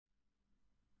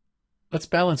Let's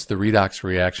balance the redox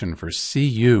reaction for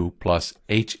Cu plus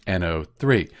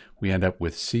HNO3. We end up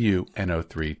with Cu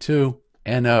NO3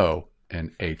 NO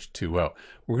and H2O.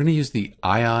 We're going to use the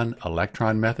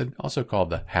ion-electron method, also called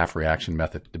the half-reaction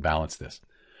method, to balance this.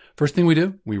 First thing we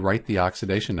do, we write the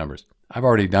oxidation numbers. I've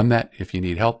already done that. If you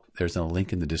need help, there's a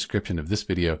link in the description of this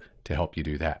video to help you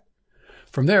do that.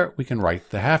 From there, we can write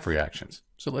the half reactions.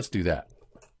 So let's do that.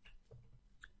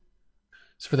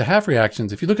 So for the half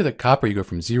reactions, if you look at the copper, you go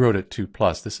from 0 to 2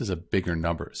 plus. This is a bigger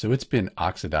number, so it's been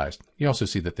oxidized. You also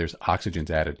see that there's oxygens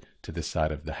added to this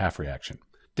side of the half reaction.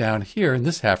 Down here in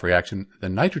this half reaction, the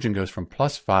nitrogen goes from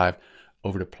plus 5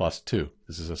 over to plus 2.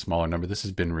 This is a smaller number. This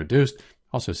has been reduced.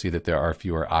 Also see that there are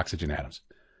fewer oxygen atoms.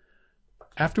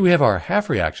 After we have our half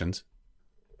reactions,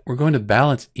 we're going to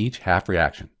balance each half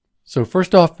reaction. So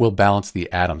first off, we'll balance the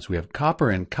atoms. We have copper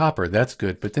and copper, that's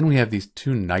good, but then we have these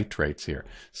two nitrates here.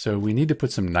 So we need to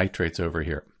put some nitrates over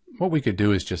here. What we could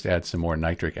do is just add some more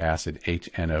nitric acid,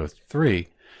 HNO3,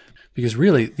 because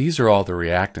really these are all the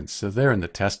reactants. So they're in the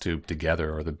test tube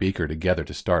together, or the beaker together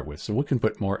to start with. So we can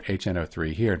put more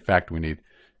HNO3 here. In fact, we need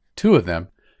 2 of them,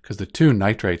 because the 2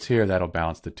 nitrates here, that'll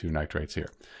balance the 2 nitrates here.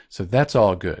 So that's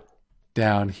all good.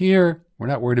 Down here, we're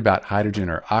not worried about hydrogen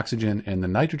or oxygen, and the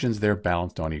nitrogens, they're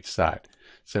balanced on each side.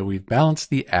 So we've balanced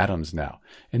the atoms now.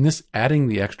 And this adding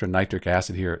the extra nitric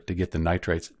acid here to get the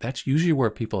nitrates, that's usually where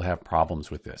people have problems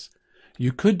with this.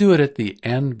 You could do it at the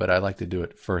end, but I like to do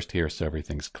it first here so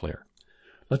everything's clear.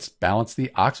 Let's balance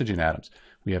the oxygen atoms.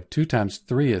 We have 2 times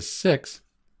 3 is 6.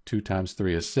 2 times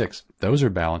 3 is 6. Those are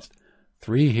balanced.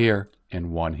 3 here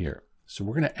and 1 here. So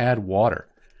we're going to add water.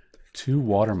 2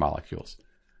 water molecules.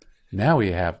 Now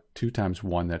we have 2 times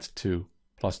 1, that's 2,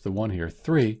 plus the 1 here,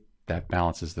 3. That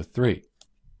balances the 3.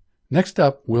 Next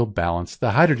up, we'll balance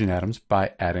the hydrogen atoms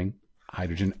by adding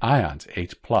hydrogen ions,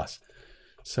 H+.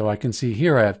 So I can see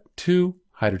here I have 2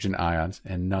 hydrogen ions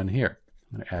and none here.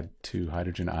 I'm going to add 2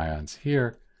 hydrogen ions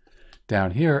here.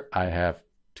 Down here, I have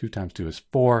 2 times 2 is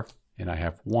 4, and I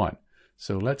have 1.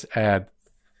 So let's add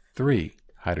 3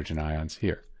 hydrogen ions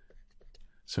here.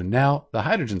 So now the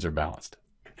hydrogens are balanced.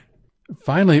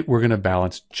 Finally, we're going to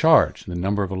balance charge, the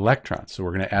number of electrons. So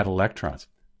we're going to add electrons.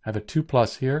 I have a 2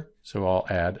 plus here, so I'll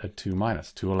add a 2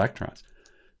 minus, 2 electrons.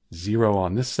 0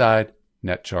 on this side,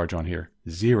 net charge on here,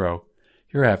 0.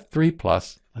 Here I have 3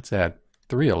 plus, let's add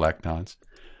 3 electrons.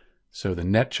 So the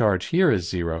net charge here is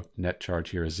 0, net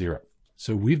charge here is 0.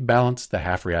 So we've balanced the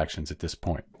half reactions at this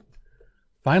point.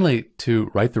 Finally, to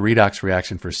write the redox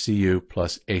reaction for Cu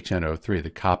plus HNO3, the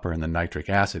copper and the nitric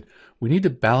acid, we need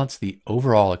to balance the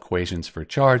overall equations for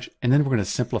charge, and then we're going to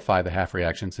simplify the half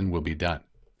reactions and we'll be done.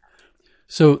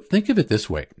 So think of it this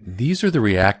way. These are the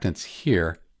reactants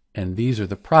here, and these are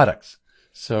the products.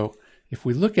 So if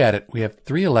we look at it, we have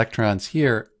 3 electrons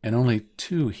here and only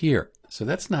 2 here. So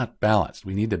that's not balanced.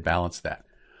 We need to balance that.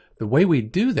 The way we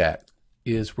do that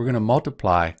is we're going to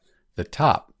multiply the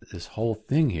top, this whole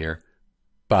thing here,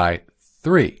 by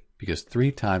 3, because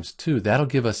 3 times 2, that'll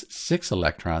give us 6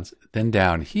 electrons. Then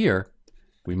down here,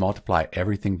 we multiply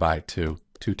everything by 2.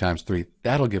 2 times 3,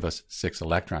 that'll give us 6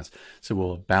 electrons. So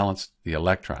we'll balance the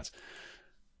electrons.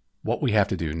 What we have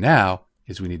to do now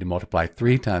is we need to multiply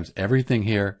 3 times everything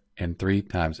here and 3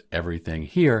 times everything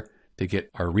here to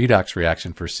get our redox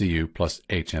reaction for Cu plus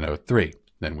HNO3.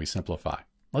 Then we simplify.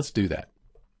 Let's do that.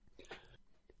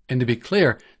 And to be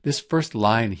clear, this first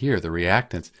line here, the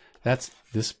reactants, that's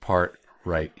this part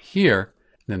right here.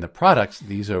 And then the products,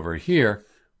 these over here,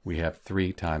 we have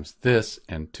 3 times this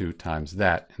and 2 times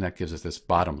that, and that gives us this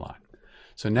bottom line.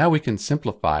 So now we can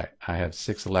simplify. I have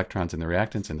 6 electrons in the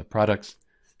reactants and the products,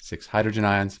 6 hydrogen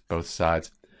ions, both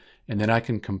sides, and then I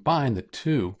can combine the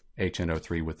 2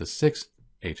 HNO3 with the 6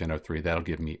 HNO3. That'll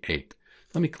give me 8.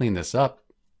 Let me clean this up.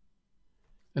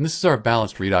 And this is our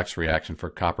balanced redox reaction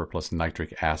for copper plus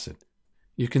nitric acid.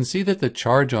 You can see that the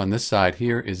charge on this side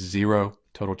here is 0.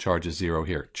 Total charge is 0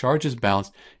 here. Charge is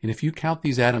balanced, and if you count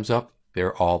these atoms up,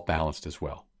 they're all balanced as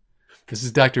well. This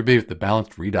is Dr. B with the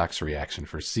balanced redox reaction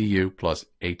for Cu plus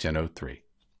HNO3.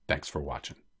 Thanks for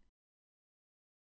watching.